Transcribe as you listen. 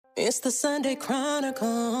It's the Sunday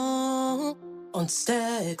Chronicle on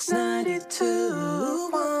Stacks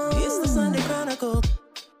 92.1. It's the Sunday Chronicle.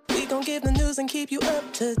 We gon' give the news and keep you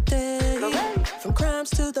up to date. From crimes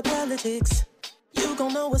to the politics, you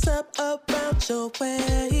gon' know what's up around your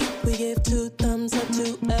way. We give 2 thumbs up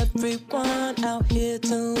to everyone out here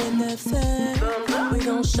doing their thing. We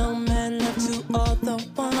gon' show man love to all the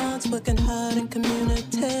ones working hard in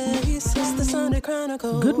communities. It's the Sunday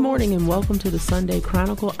Chronicle. Good morning and welcome to the Sunday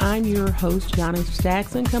Chronicle. I'm your host, Johnny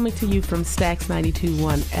Stackson, coming to you from Stacks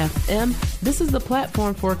 92.1 FM. This is the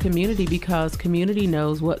platform for community because community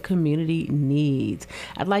knows what community needs.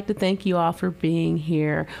 I'd like to thank you all for being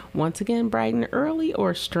here once again bright and early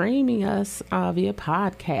or streaming us via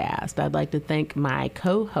podcast. I'd like to thank my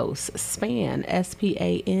co-host, Span,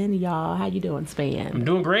 S-P-A-N. Y'all, how you doing, Span? I'm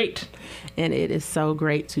doing great. And it is so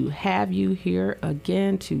great to have you here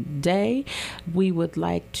again today. We would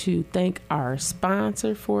like to thank our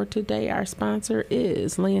sponsor for today. Our sponsor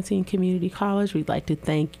is Lansing Community College. We'd like to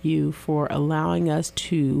thank you for allowing us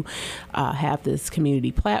to have this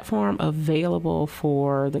community platform available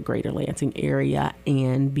for the greater Lansing area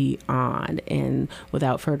and beyond. And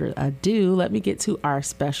without further ado, let me get to our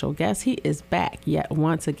special guest. He is back yet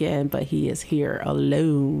once again, but he is here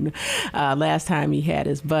alone. Last time he had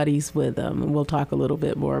his buddies with him, and we'll talk a little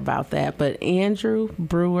bit more about that. But Andrew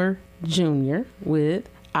Brewer Jr. with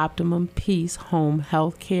Optimum Peace Home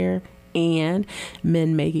Health Care and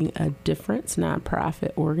Men Making a Difference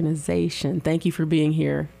nonprofit organization. Thank you for being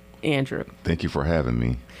here, Andrew. Thank you for having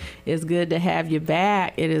me. It's good to have you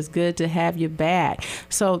back. It is good to have you back.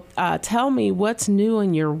 So tell me what's new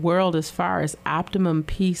in your world as far as Optimum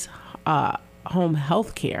Peace Home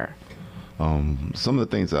Health Care. Some of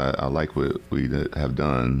the things I like what we have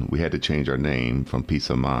done, we had to change our name from Peace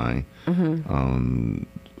of Mind. Mm-hmm.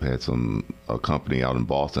 We had a company out in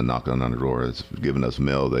Boston knocking on the door, it's giving us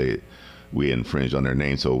mail. We infringed on their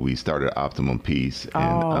name, so we started Optimum Peace.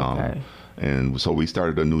 And, and so we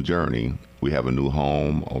started a new journey. We have a new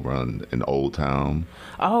home over in Old Town.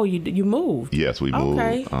 Oh, you moved? Yes, we moved.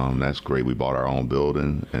 Okay. That's great. We bought our own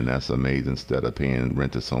building, and that's amazing instead of paying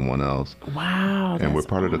rent to someone else. Wow. And we're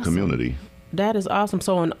part of the community. That is awesome.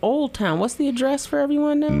 So in Old Town, what's the address for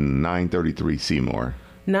everyone now? 933 Seymour.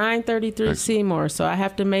 933 Seymour. So I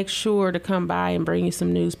have to make sure to come by and bring you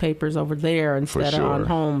some newspapers over there instead of on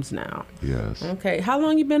Homes now. Yes. Okay. How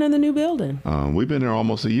long you been in the new building? We've been there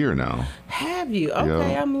almost a year now. Have you?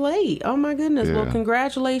 Okay, yeah. I'm late. Oh my goodness. Yeah. Well,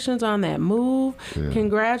 congratulations on that move. Yeah.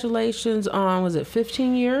 Congratulations on, was it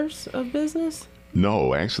 15 years of business?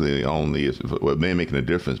 No, actually, Man Making a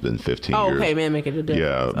Difference been 15 years. Okay, Man Making a Difference.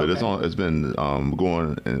 Yeah, but it's been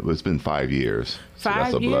it's been 5 years.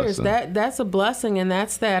 5 years. That's a blessing, and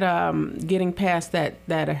that's that getting past that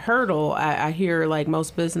hurdle. I hear like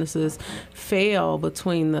most businesses fail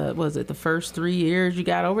between the first 3 years. You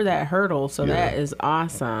got over that hurdle, so that is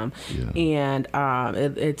awesome. Yeah. And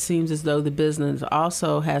it seems as though the business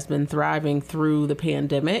also has been thriving through the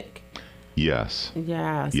pandemic. Yes.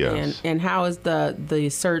 Yes. And how is the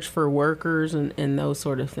search for workers and those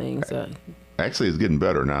sort of things? Actually, it's getting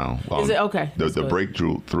better now. Is it? Okay. The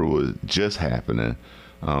breakthrough is just happening.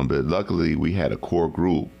 But luckily, we had a core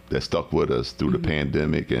group that stuck with us through the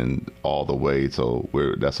pandemic and all the way. So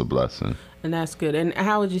that's a blessing. And that's good. And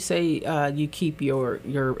how would you say you keep your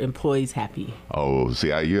employees happy? Oh,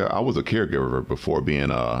 see, I was a caregiver before being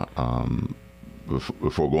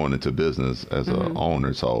before going into business as an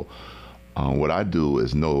owner. So. What I do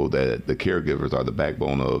is know that the caregivers are the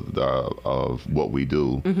backbone of what we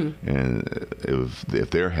do, and if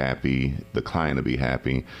they're happy, the client will be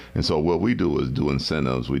happy. And so what we do is do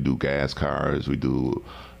incentives. We do gas cards. We do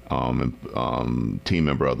team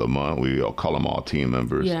member of the month. We call them all team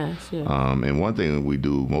members. Yes. And one thing we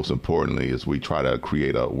do most importantly is we try to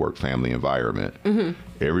create a work-family environment.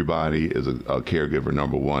 Everybody is a caregiver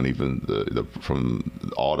number one. Even from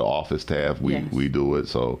all the office staff, we do it.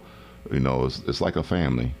 So. You know, it's like a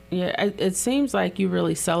family. Yeah, it seems like you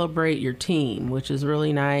really celebrate your team, which is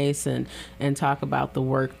really nice, and talk about the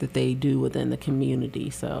work that they do within the community.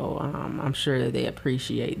 So I'm sure that they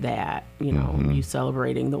appreciate that, you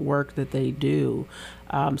celebrating the work that they do.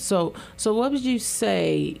 So what would you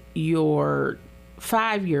say your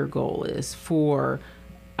 5-year goal is for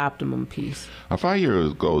Optimum Peace? Our 5-year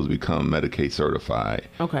goal is to become Medicaid certified.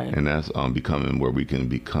 Okay. And that's becoming where we can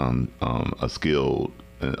become a skilled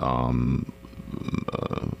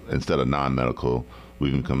instead of non-medical,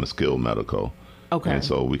 we can become a skilled medical. Okay. And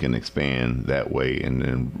so we can expand that way and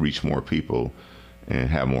then reach more people and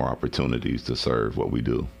have more opportunities to serve what we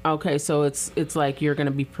do. Okay, so it's like you're going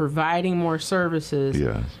to be providing more services.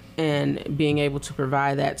 Yes. And being able to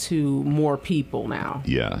provide that to more people now.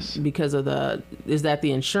 Yes. Because of is that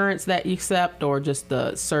the insurance that you accept, or just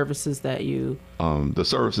the services that you? The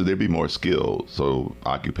services, they'd be more skilled, so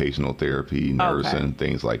occupational therapy, nursing,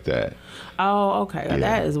 things like that. Oh, okay. Yeah.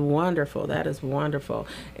 That is wonderful. That is wonderful.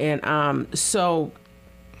 And so,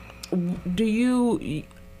 do you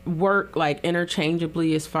work like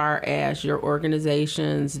interchangeably as far as your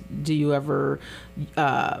organizations? Do you ever?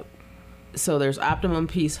 So there's Optimum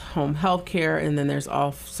Peace Home Healthcare, and then there's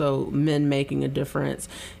also Men Making a Difference.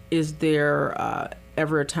 Is there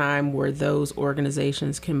ever a time where those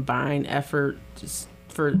organizations combine efforts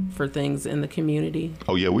for things in the community?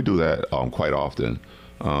 Oh yeah, we do that quite often.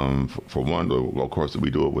 For one, of course, we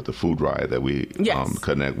do it with the food drive that we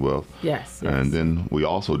connect with. Yes. And then we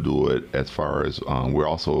also do it as far as we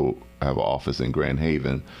also have an office in Grand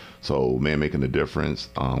Haven. So Men Making a Difference,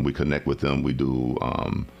 we connect with them. We do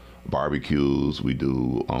barbecues, we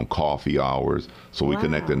do coffee hours, so we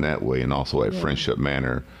connect in that way. And also at Friendship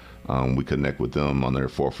Manor, we connect with them on their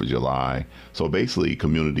 4th of July. So basically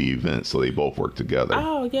community events, so they both work together.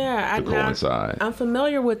 Oh yeah, to coincide. I'm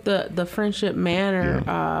familiar with the Friendship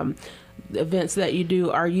Manor events that you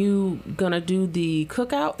do. Are you gonna do the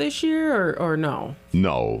cookout this year or no?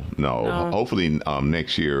 No. Hopefully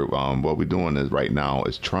next year. What we're doing is right now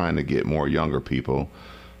is trying to get more younger people.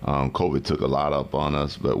 COVID took a lot up on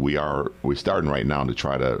us, but we're starting right now to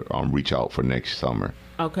try to reach out for next summer.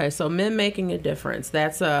 Okay, so Men Making a Difference.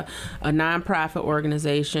 That's a nonprofit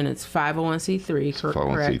organization. It's 501c3, correct?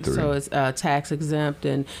 501c3. So it's tax exempt,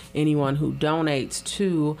 and anyone who donates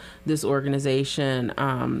to this organization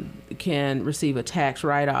can receive a tax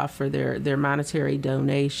write-off for their monetary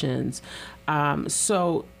donations.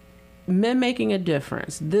 So Men Making a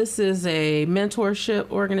Difference. This is a mentorship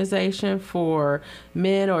organization for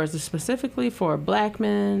men, or is it specifically for Black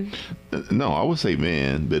men? No, I would say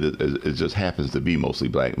men, but it just happens to be mostly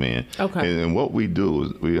Black men. Okay. And what we do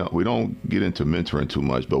is we don't get into mentoring too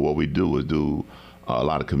much, but what we do is do a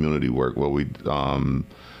lot of community work. What we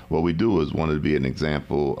do is want to be an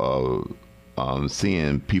example of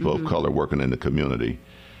seeing people of color working in the community.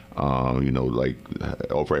 Like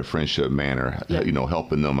over at Friendship Manor,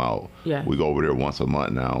 helping them out. Yeah. We go over there once a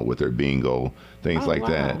month now with their bingo, things like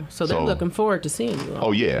that. So they're looking forward to seeing you.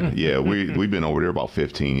 Oh yeah. We've been over there about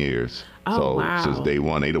 15 years. Since day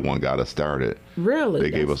one, they the one got us started. Really?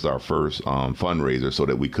 They gave us our first fundraiser so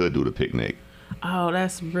that we could do the picnic. Oh,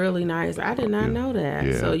 that's really nice. I did not know that.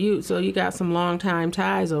 Yeah. So you got some long time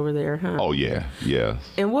ties over there, huh? Oh yeah, yes.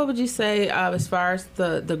 And what would you say as far as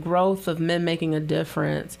the growth of Men Making a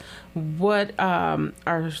Difference? What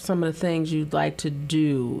are some of the things you'd like to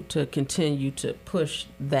do to continue to push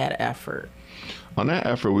that effort? On that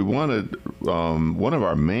effort, we wanted, one of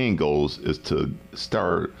our main goals is to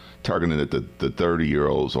start targeting at the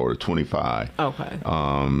 30-year-olds or the 25. Okay.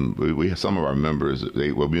 We have some of our members,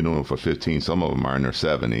 we've been doing it for 15, some of them are in their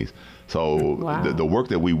 70s. So the work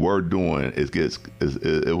that we were doing,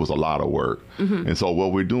 it was a lot of work. Mm-hmm. And so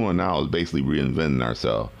what we're doing now is basically reinventing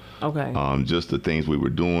ourselves. Okay. Just the things we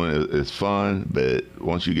were doing is fun, but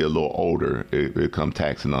once you get a little older, it becomes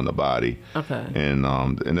taxing on the body. Okay. And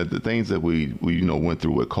the things that we went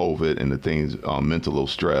through with COVID and the things mental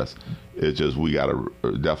stress, it's just we got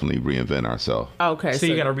to definitely reinvent ourselves. Okay. So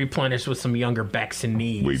you got to replenish with some younger backs and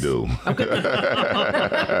knees. We do. Okay.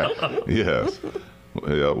 Yes.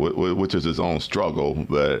 Yeah, which is its own struggle,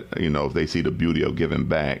 but if they see the beauty of giving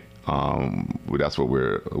back, that's what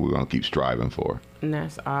we're going to keep striving for. And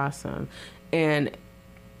that's awesome. And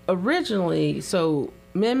originally, so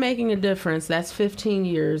Men Making a Difference, that's 15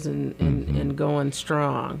 years and going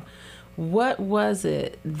strong. What was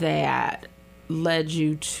it that led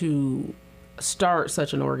you to start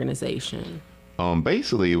such an organization?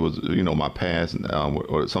 Basically, it was my past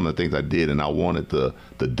or some of the things I did, and I wanted the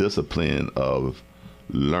discipline of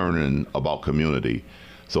learning about community.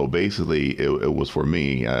 So basically, it was for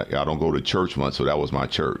me. I don't go to church much, so that was my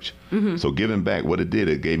church. Mm-hmm. So giving back, what it did,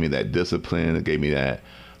 it gave me that discipline, it gave me that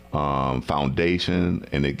foundation,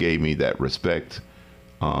 and it gave me that respect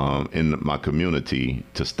in my community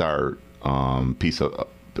to start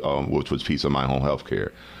which was Peace of My Home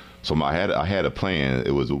Healthcare. So I had a plan.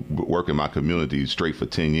 It was working my community straight for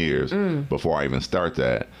 10 years before I even start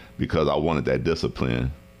that, because I wanted that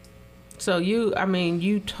discipline. So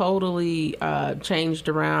you totally changed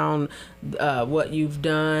around what you've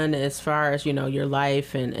done as far as, your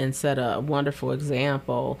life and set a wonderful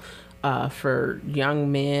example for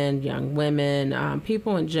young men, young women,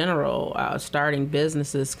 people in general, starting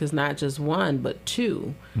businesses, because not just one, but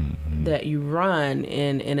two that you run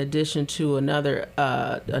in addition to a number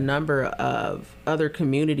of other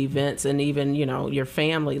community events, and even, your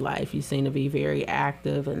family life. You seem to be very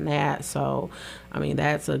active in that. So, I mean,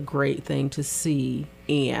 that's a great thing to see,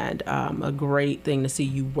 and a great thing to see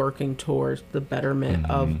you working towards the betterment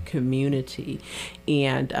of community.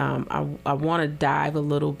 And I want to dive a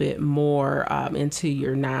little bit more into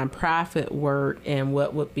your nonprofit work and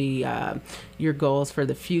what would be your goals for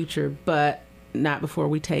the future, but not before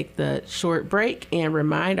we take the short break and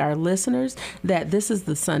remind our listeners that this is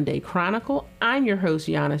the Sunday Chronicle. I'm your host,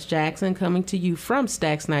 Giannis Jackson, coming to you from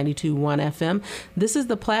Stax 92.1 FM. This is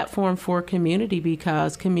the platform for community,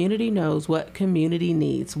 because community knows what community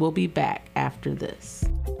needs. We'll be back after this.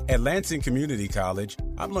 At Lansing Community College,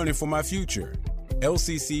 I'm learning for my future.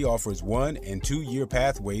 LCC offers 1- and 2-year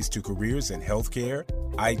pathways to careers in healthcare,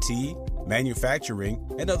 IT, manufacturing,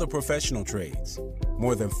 and other professional trades.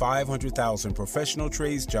 More than 500,000 professional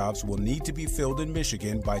trades jobs will need to be filled in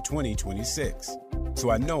Michigan by 2026.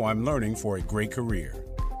 So I know I'm learning for a great career.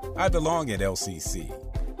 I belong at LCC.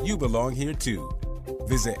 You belong here too.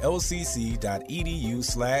 Visit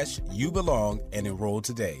lcc.edu/youbelong and enroll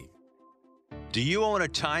today. Do you own a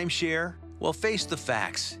timeshare? Well, face the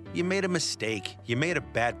facts. You made a mistake. You made a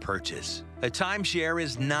bad purchase. A timeshare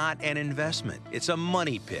is not an investment. It's a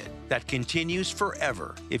money pit that continues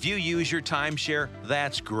forever. If you use your timeshare,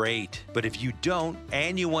 that's great. But if you don't,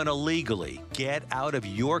 and you want to legally get out of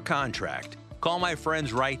your contract, call my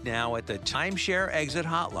friends right now at the Timeshare Exit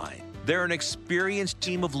Hotline. They're an experienced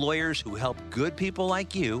team of lawyers who help good people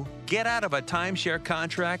like you get out of a timeshare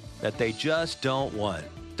contract that they just don't want.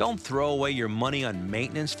 Don't throw away your money on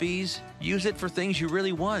maintenance fees. Use it for things you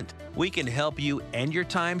really want. We can help you end your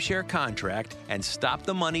timeshare contract and stop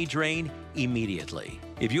the money drain immediately.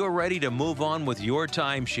 If you're ready to move on with your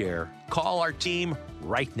timeshare, call our team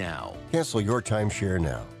right now. Cancel your timeshare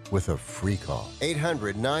now with a free call.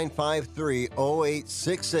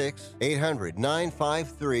 800-953-0866.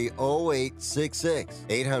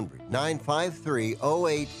 800-953-0866.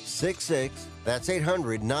 800-953-0866. That's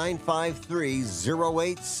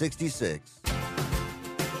 800-953-0866.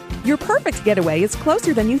 Your perfect getaway is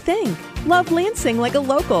closer than you think. Love Lansing like a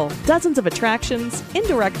local. Dozens of attractions,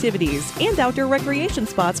 indoor activities, and outdoor recreation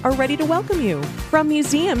spots are ready to welcome you. From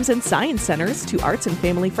museums and science centers to arts and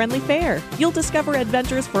family-friendly fare, you'll discover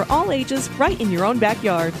adventures for all ages right in your own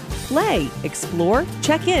backyard. Play, explore,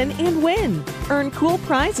 check in, and win. Earn cool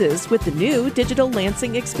prizes with the new digital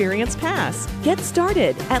Lansing Experience Pass. Get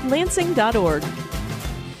started at lansing.org.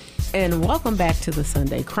 And welcome back to the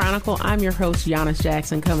Sunday Chronicle. I'm your host, Giannis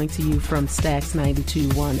Jackson, coming to you from Stax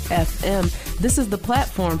 92.1 FM. This is the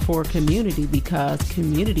platform for community, because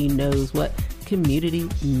community knows what community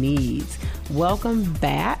needs. Welcome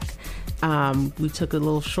back. We took a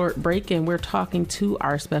little short break, and we're talking to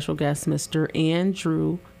our special guest, Mr.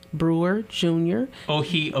 Andrew Brewer Jr. Oh,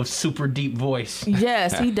 he of super deep voice.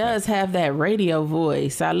 Yes, he does have that radio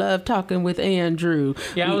voice. I love talking with Andrew.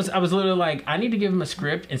 Yeah, I was literally like, I need to give him a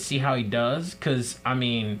script and see how he does, because, I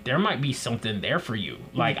mean, there might be something there for you.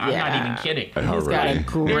 Like, I'm not even kidding. He's got a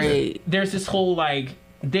great... There's this whole, like,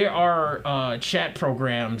 there are chat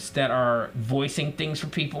programs that are voicing things for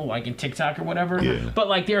people, like in TikTok or whatever. Yeah. But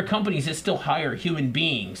like there are companies that still hire human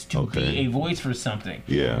beings to be a voice for something.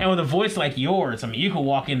 Yeah. And with a voice like yours, I mean, you could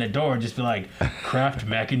walk in the door and just be like, Kraft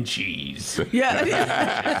mac and cheese. Yeah.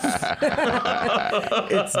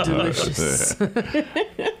 It's delicious.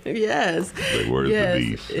 Yes. Like, where's the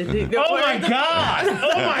beef? Oh my God!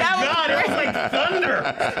 Oh my God! It was like thunder.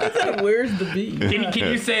 He said, where's the beef?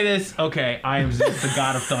 Can you say this? Okay, I am Zeus, the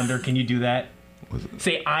god of thunder. Can you do that?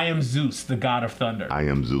 Say, I am Zeus, the god of thunder. I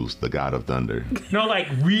am Zeus, the god of thunder. No, like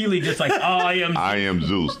really, just like, oh, I am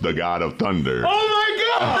Zeus, the god of thunder. Oh my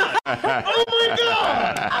God! Oh my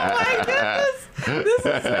God! Oh my goodness! This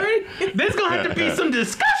is great. There's gonna have to be some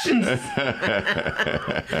discussions.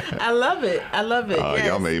 I love it. Yes.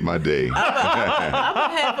 Y'all made my day. I'm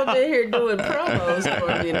gonna have him in here doing promos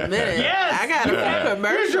for me in a minute. Yes. I got a few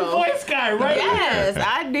commercials. Here's your voice guy right Yes, here.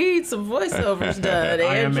 I need some voiceovers done.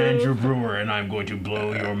 I am Andrew Brewer, and I'm going to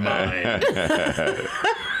blow your mind.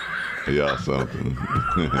 Yeah, something.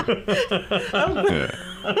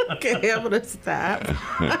 Okay, I'm gonna stop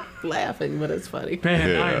laughing, but it's funny. Man,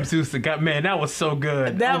 Yeah. I am Zeus the god. Man, that was so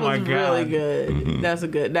good. That oh my was God. really good. Mm-hmm. That's a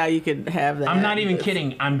good. Now you can have that. I'm not even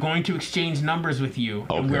kidding. I'm going to exchange numbers with you,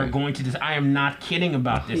 and Okay. we're going to. I am not kidding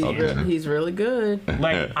about this. He's, Andrew. he's really good.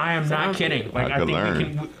 Like I am not kidding. Like I I could think learn. we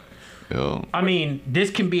can. Yeah. I mean, this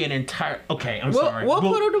can be an entire. Okay, I'm sorry. We'll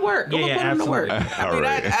put her to work. Yeah, We'll put her to work.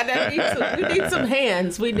 absolutely. We need some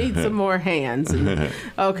hands. We need some more hands.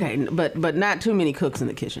 Okay, but not too many cooks in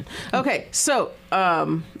the kitchen. Okay, so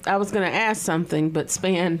I was going to ask something, but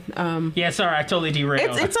Span. Yeah, sorry, I totally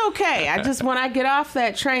derailed. It's okay. I just, when I get off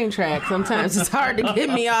that train track, sometimes it's hard to get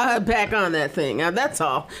me all back on that thing. That's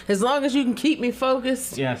all. As long as you can keep me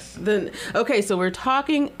focused. Yes. Then okay. So we're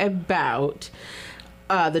talking about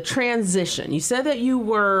the transition. You said that you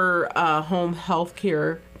were a home health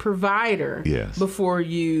care provider before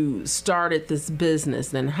you started this business.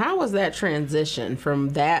 Then how was that transition from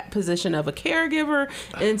that position of a caregiver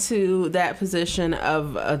into that position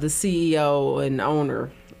of the CEO and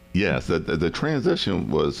owner? Yes, the transition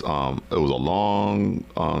was it was a long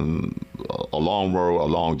road, a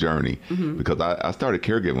long journey, because I started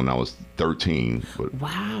caregiving when I was 13.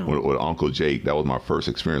 With Uncle Jake. That was my first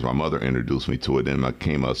experience. My mother introduced me to it. Then I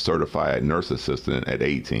became a certified nurse assistant at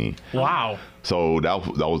 18. Wow. So that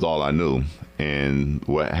was all I knew. And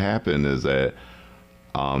what happened is that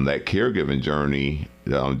that caregiving journey,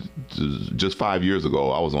 just 5 years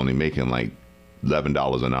ago, I was only making like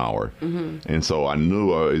 $11 an hour. And so I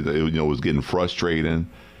knew it was getting frustrating.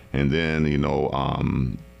 And then,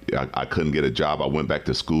 I couldn't get a job. I went back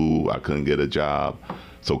to school. I couldn't get a job.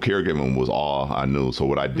 So caregiving was all I knew. So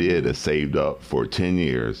what I did is saved up for 10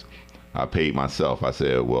 years. I paid myself. I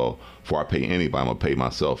said, well, before I pay anybody, I'm going to pay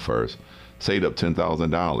myself first. Saved up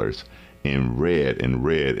 $10,000 and read.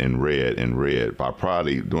 But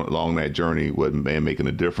probably along that journey, what man making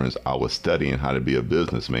a difference, I was studying how to be a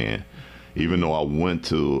businessman. Even though I went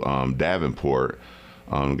to Davenport,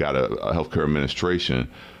 got a healthcare administration,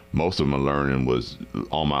 most of my learning was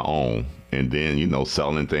on my own. And then,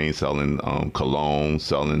 selling things, selling cologne,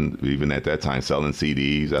 even at that time, selling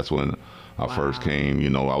CDs. That's when I first came.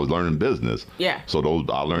 I was learning business. Yeah. So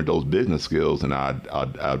I learned those business skills, and I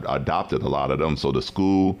adopted a lot of them. So the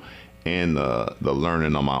school and the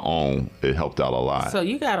learning on my own, it helped out a lot. So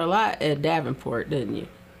you got a lot at Davenport, didn't you?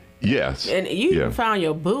 Yes. And you found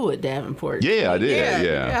your boo at Davenport. Yeah, I did.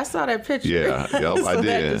 Yeah. I saw that picture. Yeah, yep, so I did.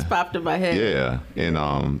 That just popped in my head. Yeah, and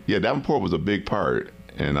Davenport was a big part.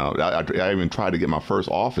 And I even tried to get my first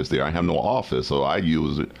office there. I have no office, so I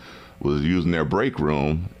was using their break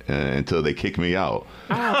room until they kicked me out.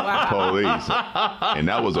 Oh, wow. Police. And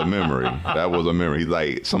that was a memory.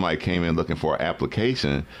 Like, somebody came in looking for an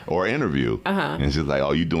application or interview. And she's like,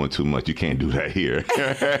 oh, you're doing too much. You can't do that here.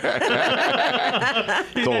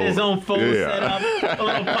 He's got his own phone set up, a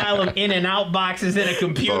little pile of in and out boxes and a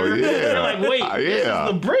computer. They're like, wait, this is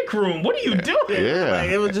the break room. What are you doing? Yeah. Like,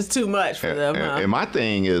 it was just too much for them. And my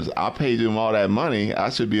thing is, I paid them all that money. I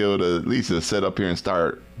should be able to at least sit up here and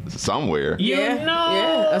start somewhere.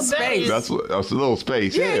 A space. That's a little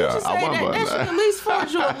space. Yeah, you should say that should at least afford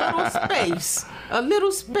you a little space. A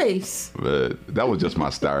little space. But that was just my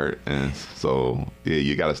start, and so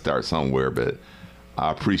you got to start somewhere. But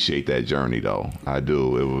I appreciate that journey, though. I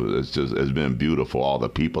do. It's been beautiful. All the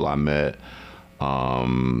people I met.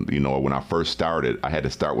 When I first started, I had to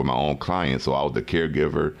start with my own clients, so I was the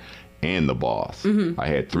caregiver and the boss. I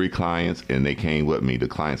had 3 clients, and they came with me. The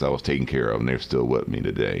clients I was taking care of, and they're still with me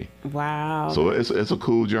today. Wow. So it's a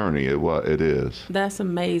cool journey. It is. That's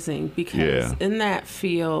amazing, because in that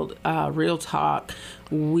field, real talk,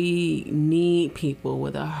 we need people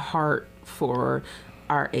with a heart for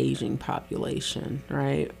our aging population,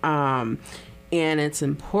 right? And it's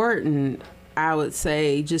important, I would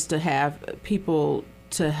say, just to have people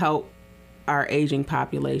to help our aging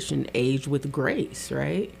population age with grace,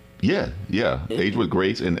 right? Yeah. Age with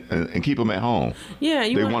grace and keep them at home. Yeah,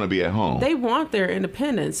 they want to be at home. They want their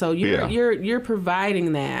independence. So you're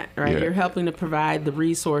providing that, right? Yeah. You're helping to provide the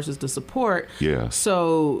resources to support. Yeah.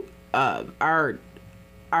 So our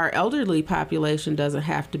elderly population doesn't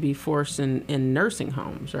have to be forced in nursing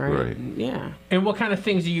homes, right? Right. Yeah. And what kind of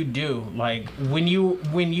things do you do? Like when you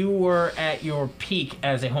were at your peak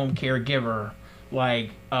as a home caregiver,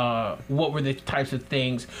 like what were the types of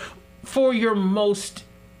things for your most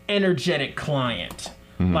energetic client?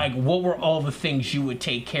 Like, what were all the things you would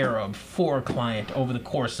take care of for a client over the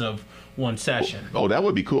course of one session? Oh, that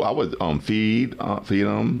would be cool. I would feed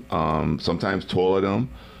them, sometimes toilet them,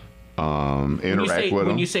 interact with them.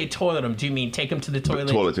 When you say toilet them, do you mean take them to the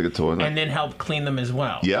toilet? Take a toilet. And then help clean them as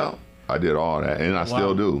well? Yeah, I did all that, and I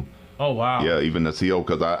still do. Oh, wow. Yeah, even the CO,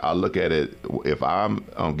 because I look at it, if I'm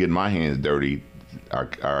getting my hands dirty,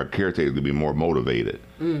 our caretakers will be more motivated.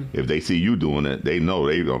 If they see you doing it, they know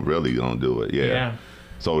they really gonna do it. Yeah.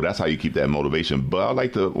 So that's how you keep that motivation. But I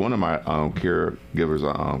like one of my caregivers.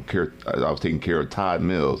 I was taking care of Todd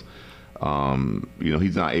Mills.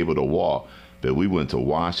 He's not able to walk. But we went to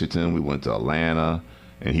Washington, we went to Atlanta,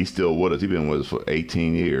 and he's still with us. He's been with us for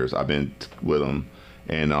 18 years. I've been with him.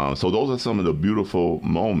 And so those are some of the beautiful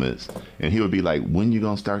moments. And he would be like, when you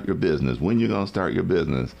going to start your business? When you going to start your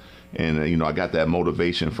business? And, you know, I got that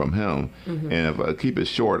motivation from him. And if I keep it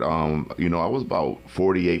short, you know, I was about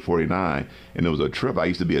 48, 49, and it was a trip. I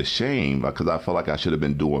used to be ashamed because I felt like I should have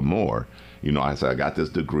been doing more. You know, I said, I got this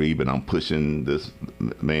degree, but I'm pushing this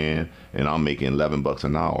man, and I'm making $11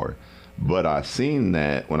 an hour. But I seen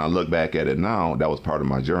that when I look back at it now, that was part of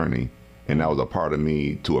my journey. And that was a part of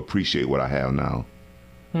me to appreciate what I have now.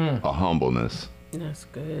 A humbleness. That's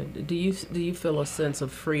good. Do you feel a sense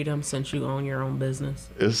of freedom since you own your own business?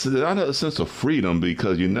 It's not a sense of freedom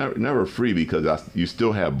because you're never free because you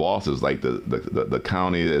still have bosses. Like the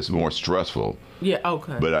county is more stressful. Yeah,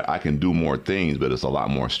 okay. But I can do more things, but it's a lot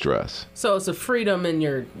more stress. So it's a freedom in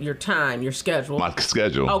your time, your schedule. My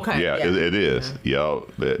schedule. Okay. Yeah, it is. Yeah,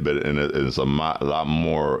 but it's a lot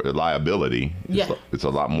more liability. Yeah. It's a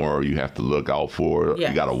lot more you have to look out for. Yes.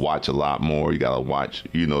 You got to watch a lot more. You got to watch,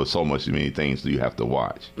 you know, so many things that you have to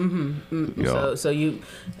watch. Mm-hmm. You know? So you,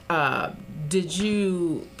 did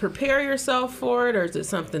you prepare yourself for it, or is it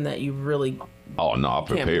something that you really... Oh, no, I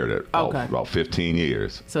prepared it about 15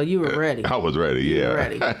 years. So you were ready. I was ready, You yeah. were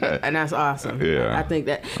ready. And that's awesome. Yeah. I think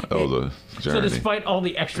that was a journey. So despite all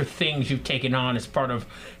the extra things you've taken on as part of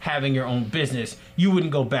having your own business, you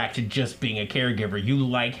wouldn't go back to just being a caregiver. You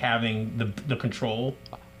like having the control?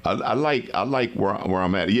 I like where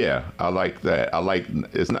I'm at. Yeah, I like that. I like,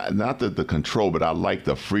 it's not the control, but I like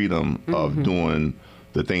the freedom of doing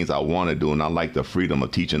the things I want to do, and I like the freedom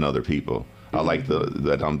of teaching other people. I like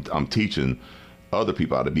that I'm teaching other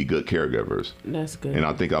people how to be good caregivers. That's good. And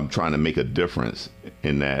I think I'm trying to make a difference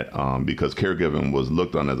in that because caregiving was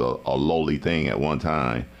looked on as a lowly thing at one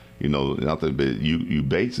time. You know, nothing, but you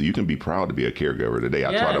basically, you can be proud to be a caregiver today.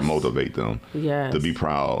 I try to motivate them to be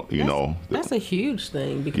proud, know. That's a huge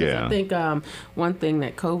thing because I think one thing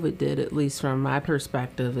that COVID did, at least from my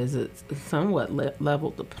perspective, is it somewhat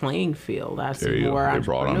leveled the playing field. I see more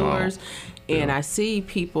entrepreneurs, and I see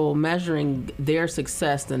people measuring their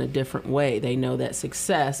success in a different way. They know that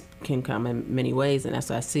success can come in many ways, and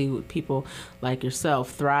as I see with people like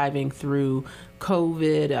yourself thriving through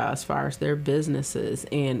COVID as far as their businesses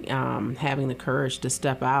and having the courage to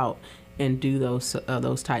step out and do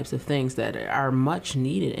those types of things that are much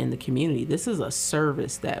needed in the community. This is a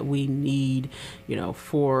service that we need,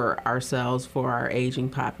 for ourselves, for our aging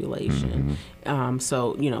population.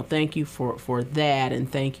 So, thank you for that,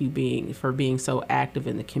 and thank you for being so active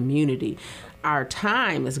in the community. Our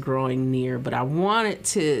time is growing near, but I wanted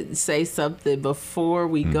to say something before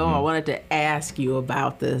we go. I wanted to ask you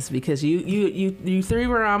about this because you three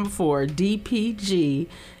were on before, DPG,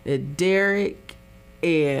 Derek,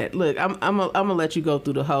 and look, I'm gonna let you go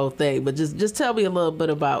through the whole thing, but just tell me a little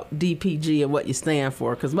bit about DPG and what you stand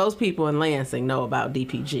for, because most people in Lansing know about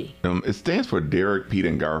DPG. It stands for Derek, Pete,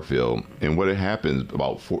 and Garfield, and what it happens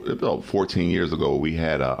about 14 years ago, we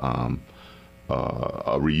had a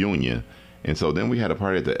reunion. And so then we had a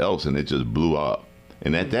party at the Elks, and it just blew up.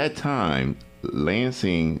 And at that time,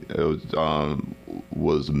 Lansing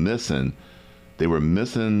was missing. They were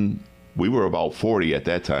missing. We were about 40 at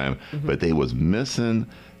that time, but they was missing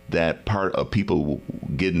that part of people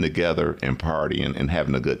getting together and partying and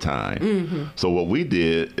having a good time. So what we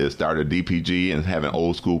did is started DPG and having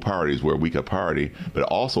old school parties where we could party, but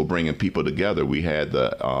also bringing people together. We had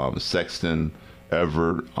the Sexton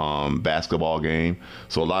Everett basketball game.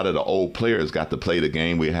 So a lot of the old players got to play the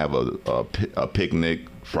game. We have a picnic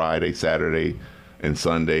Friday, Saturday, and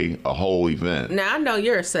Sunday, a whole event. Now, I know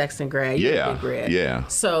you're a Sexton grad. You're a Big Red. Yeah.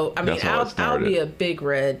 So, I mean, I'll be a Big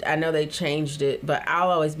Red. I know they changed it, but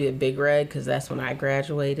I'll always be a Big Red because that's when I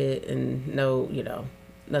graduated and know,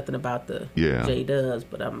 nothing about the J-Dubs,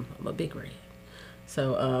 but I'm a Big Red.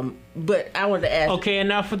 So, but I wanted to ask. Okay,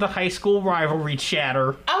 enough for the high school rivalry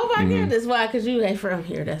chatter. Oh my goodness, why? Because you ain't from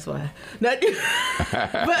here, that's why. But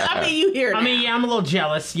I mean, you hear. I mean, yeah, I'm a little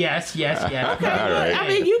jealous. Yes. Okay, right. I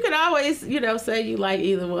mean, you can always, say you like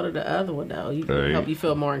either one or the other one, though. You can help you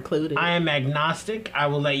feel more included. I am agnostic. I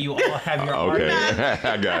will let you all have your okay,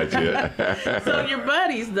 I got you. So your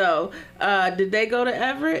buddies, though, did they go to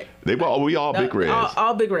Everett? We all Big Reds.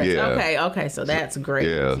 All Big Reds. Yeah. Okay, so that's great.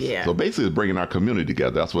 Yeah. So basically, it's bringing our community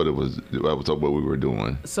together. That's what it was. That was what we were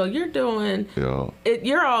doing. So you're doing.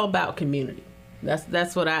 You're all about community.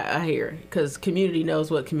 That's what I hear, because community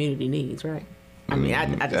knows what community needs, right? I mean,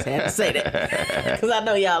 I just had to say that because I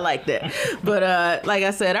know y'all like that. But like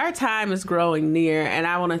I said, our time is growing near, and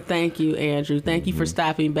I want to thank you, Andrew. Thank you for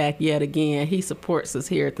stopping back yet again. He supports us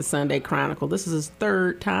here at the Sunday Chronicle. This is his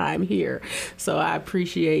third time here, so I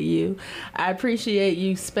appreciate you. I appreciate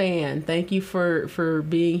you, Span. Thank you for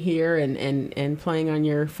being here and playing on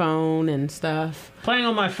your phone and stuff. Playing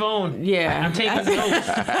on my phone. Yeah. I'm taking notes.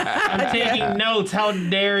 I'm taking notes. How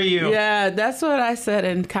dare you? Yeah, that's what I said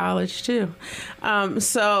in college, too.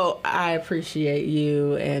 So I appreciate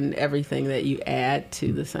you and everything that you add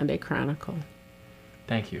to the Sunday Chronicle.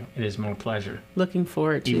 Thank you. It is my pleasure. Looking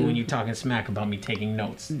forward to... Even when you're talking smack about me taking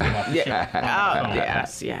notes. About the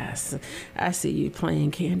show. Yes. I see you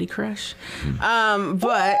playing Candy Crush.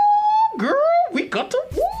 But... Girl, we got to...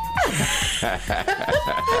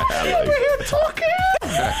 We're here talking.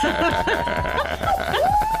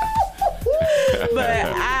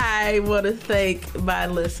 But I want to thank my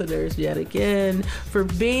listeners yet again for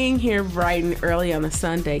being here bright and early on the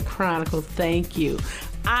Sunday Chronicle. Thank you.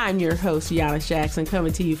 I'm your host, Giannis Jackson,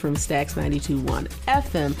 coming to you from Stax 92.1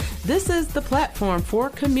 FM. This is the platform for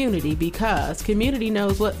community because community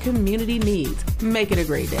knows what community needs. Make it a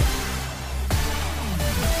great day.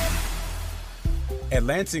 At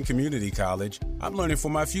Lansing Community College, I'm learning for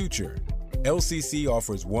my future. LCC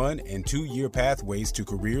offers 1- and 2-year pathways to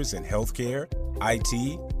careers in healthcare,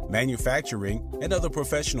 IT, manufacturing, and other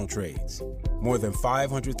professional trades. More than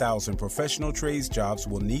 500,000 professional trades jobs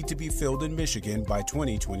will need to be filled in Michigan by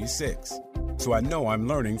 2026. So I know I'm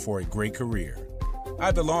learning for a great career.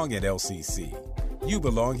 I belong at LCC. You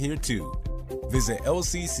belong here too. Visit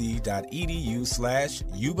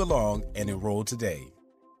lcc.edu/youbelong and enroll today.